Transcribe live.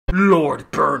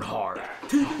LordBurnhard.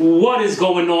 What is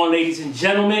going on, ladies and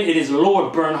gentlemen? It is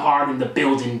LordBurnhard in the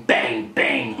building. Bang,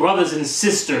 bang. Brothers and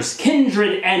sisters,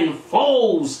 kindred and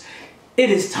foes. It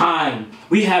is time.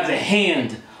 We have the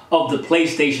hand of the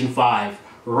PlayStation 5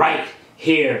 right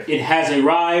here. It has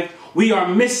arrived. We are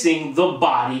missing the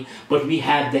body, but we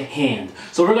have the hand.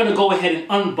 So we're going to go ahead and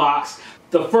unbox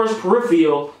the first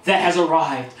peripheral that has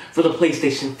arrived for the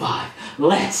PlayStation 5.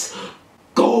 Let's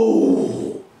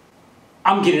go.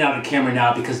 I'm getting out of the camera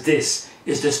now because this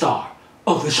is the star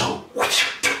of the show.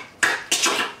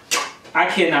 I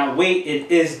cannot wait.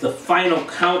 It is the final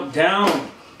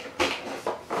countdown.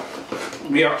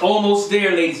 We are almost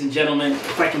there, ladies and gentlemen.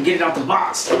 If I can get it out the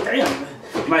box. Damn,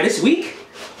 am I this week?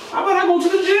 How about I go to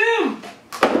the gym?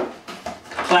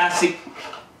 Classic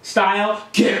style.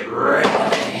 Get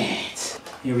ready.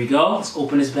 Here we go. Let's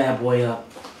open this bad boy up.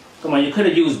 Come on, you could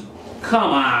have used...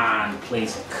 Come on,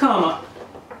 please. Come on.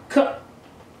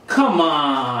 Come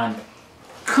on.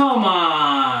 Come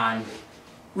on.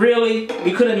 Really?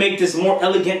 We couldn't make this more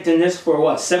elegant than this for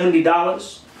what,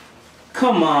 $70?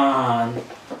 Come on.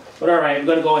 But alright, I'm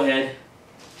gonna go ahead.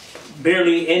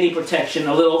 Barely any protection,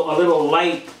 a little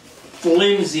light,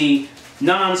 flimsy,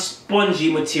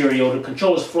 non-spongy material. The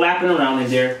controller's flapping around in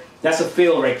there. That's a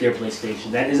fail right there,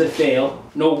 PlayStation. That is a fail.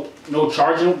 No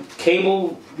charging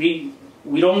cable. We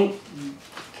don't.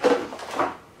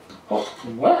 Oh,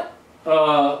 what?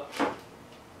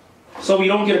 So we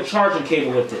don't get a charging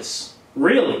cable with this.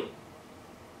 Really?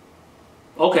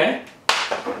 Okay.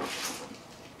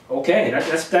 Okay,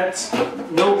 that's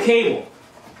no cable.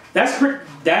 That's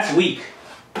weak.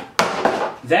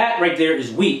 That right there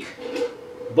is weak,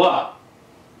 but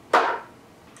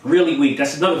really weak.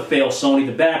 That's another fail, Sony.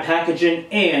 The bad packaging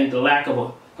and the lack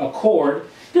of a cord.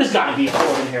 There's got to be a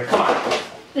cord in here. Come on,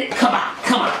 come on,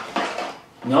 come on.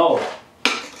 No.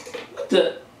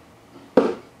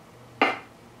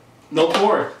 No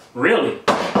cord. Really.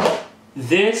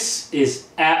 This is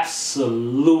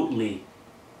absolutely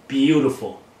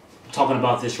beautiful. I'm talking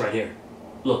about this right here.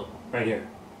 Look, right here.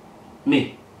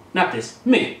 Me. Not this.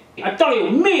 Me. I thought it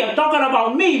was me. I'm talking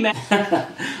about me, man.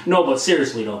 No, but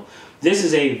seriously though. This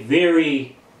is a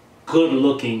very good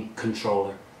looking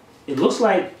controller. It looks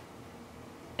like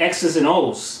X's and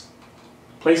O's.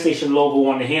 PlayStation logo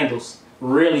on the handles.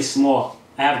 Really small.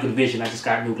 I have good vision. I just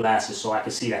got new glasses so I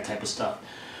can see that type of stuff.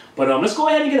 But let's go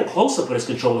ahead and get a close-up of this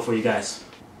controller for you guys.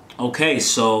 Okay,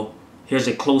 so here's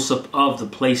a close-up of the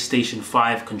PlayStation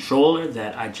 5 controller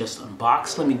that I just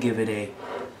unboxed. Let me give it a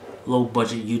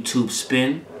low-budget YouTube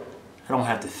spin. I don't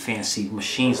have the fancy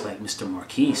machines like Mr.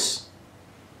 Marquise,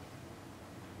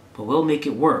 but we'll make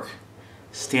it work.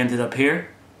 Stand it up here.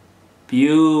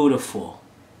 Beautiful.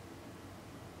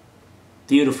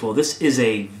 Beautiful. This is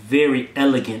a very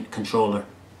elegant controller.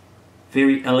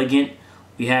 Very elegant.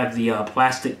 We have the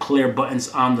plastic clear buttons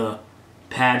on the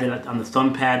pad, on the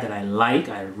thumb pad that I like.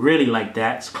 I really like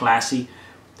that. It's classy.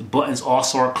 The buttons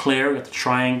also are clear. We got the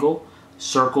triangle,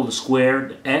 circle, the square,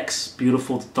 the X.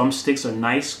 Beautiful. The thumbsticks are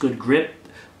nice. Good grip.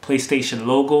 PlayStation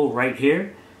logo right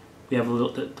here. We have a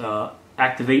little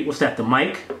activate. What's that? The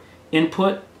mic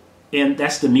input, and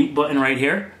that's the mute button right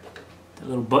here. The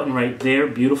little button right there.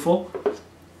 Beautiful.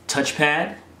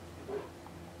 Touchpad.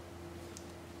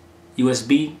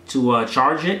 USB to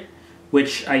charge it,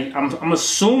 which I'm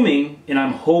assuming and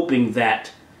I'm hoping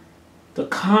that the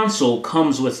console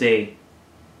comes with a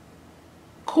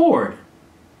cord,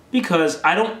 because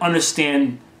I don't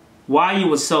understand why you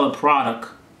would sell a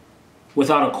product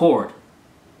without a cord.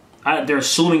 They're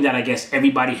assuming that, I guess,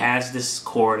 everybody has this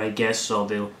cord, I guess, so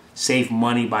they'll save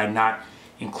money by not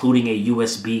including a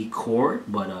USB cord,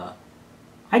 but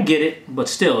I get it. But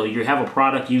still, you have a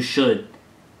product, you should,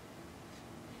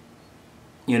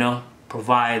 you know,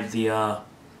 provide the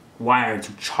wire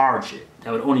to charge it.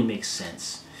 That would only make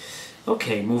sense.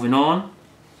 Okay, moving on.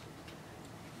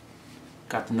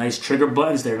 Got the nice trigger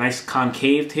buttons. They're nice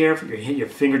concaved here. Your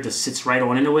finger just sits right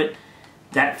on into it.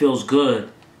 That feels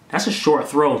good. That's a short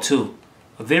throw too.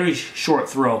 A very short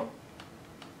throw.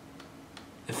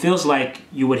 It feels like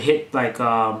you would hit like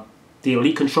the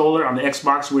Elite controller on the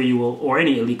Xbox, where you will, or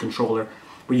any Elite controller,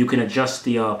 where you can adjust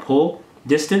the pull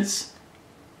distance.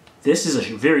 This is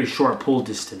a very short pull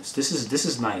distance. This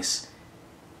is nice.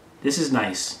 This is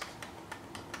nice.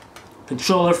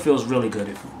 Controller feels really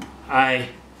good. I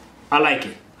like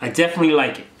it. I definitely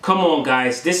like it. Come on,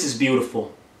 guys. This is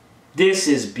beautiful. This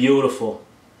is beautiful.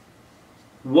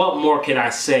 What more can I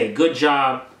say? Good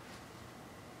job,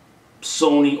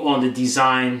 Sony, on the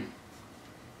design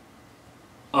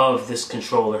of this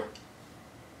controller.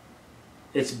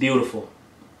 It's beautiful.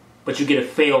 but you get a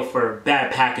fail for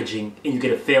bad packaging, and you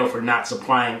get a fail for not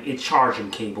supplying a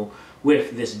charging cable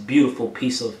with this beautiful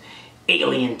piece of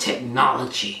alien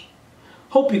technology.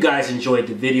 Hope you guys enjoyed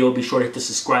the video. Be sure to hit the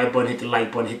subscribe button, hit the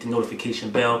like button, hit the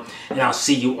notification bell, and I'll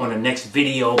see you on the next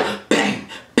video. Bang!